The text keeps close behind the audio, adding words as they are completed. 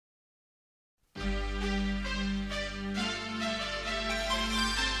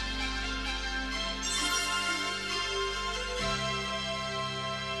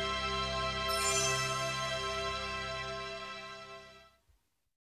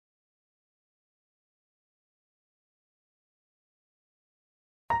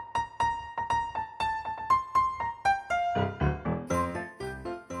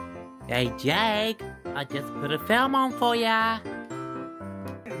Hey Jake, I just put a film on for ya. Film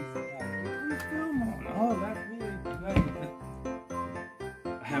on? Oh, that's really great.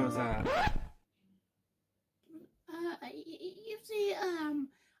 How was that? You see, I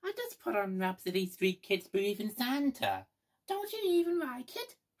just put on Rhapsody Street Kids Believe in Santa. Don't you even like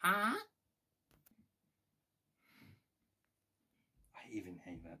it, huh? I even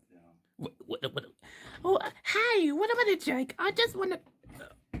hate that film. What? Oh, hey, what about it, Jake? I just want to...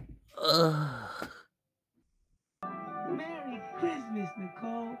 Merry Christmas,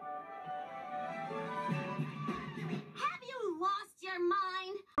 Nicole. Have you lost your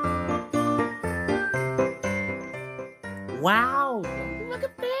mind? Wow, look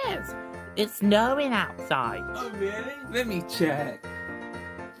at this. It's snowing outside. Oh, really? Let me check.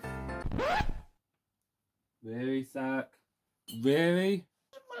 Really, Zack? Really?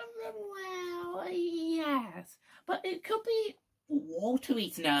 Well, yes, but it could be watery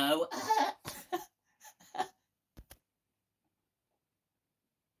snow.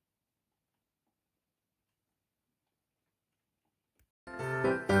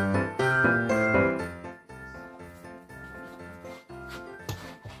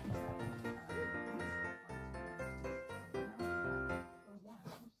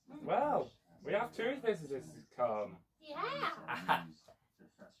 Well, we have two visitors to come. Yeah.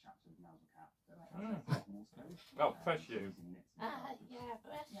 Oh, bless you. Yeah,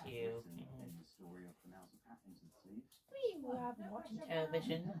 bless you. We love watching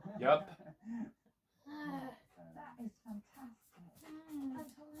television. Yup. That is fantastic.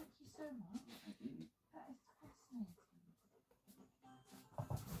 Thank you so much. That is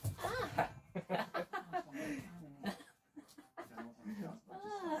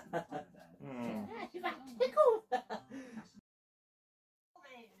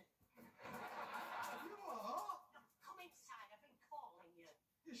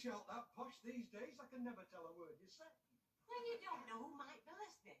You shout that posh these days, I can never tell a word you say. Well, you don't know who might be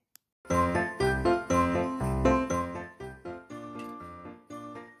listening.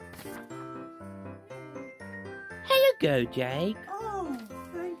 Here you go, Jake. Oh,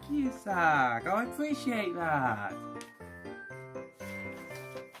 thank you, Zack. I appreciate that.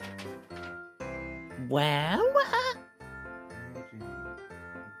 Well, what?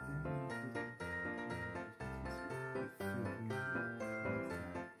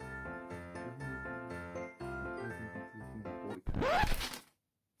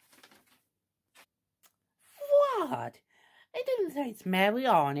 It didn't say it's Mary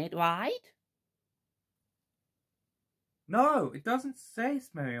on it, right? No, it doesn't say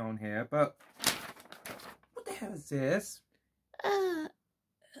Smelly on here, but what the hell is this?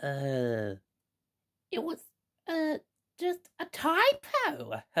 It was, just a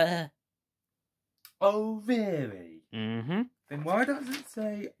typo. Oh, really? Mm-hmm. Then why does it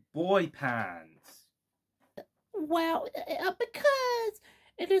say boy pants? Well, because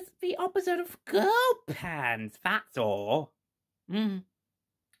it is the opposite of girl pants, that's all. Mm.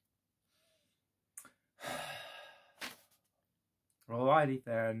 Alrighty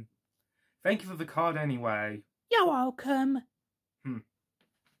then. Thank you for the card anyway. You're welcome.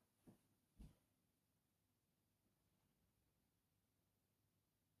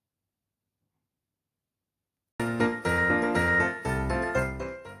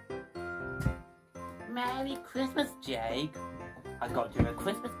 Merry Christmas, Jake. I got you a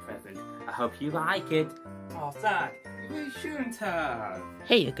Christmas present. I hope you like it. Oh, Zack, you really shouldn't have.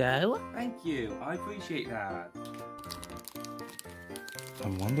 Here you go. Thank you, I appreciate that. I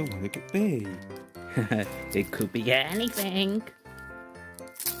wonder what it could be. It could be anything.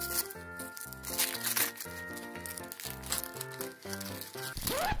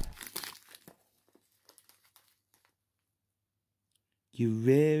 You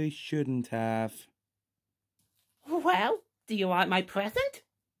really shouldn't have. Well, do you like my present?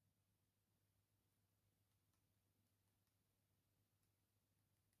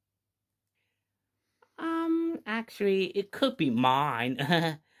 Actually, it could be mine.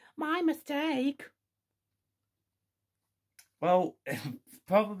 My mistake. Well,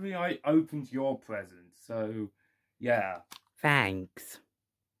 probably I opened your present, so yeah. Thanks.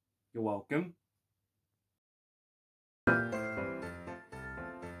 You're welcome.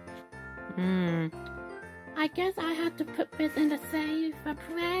 I guess I had to put this in the save for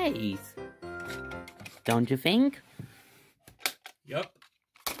praise. Don't you think? Yup.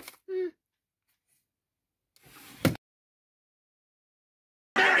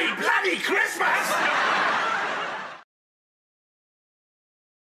 Merry bloody Christmas!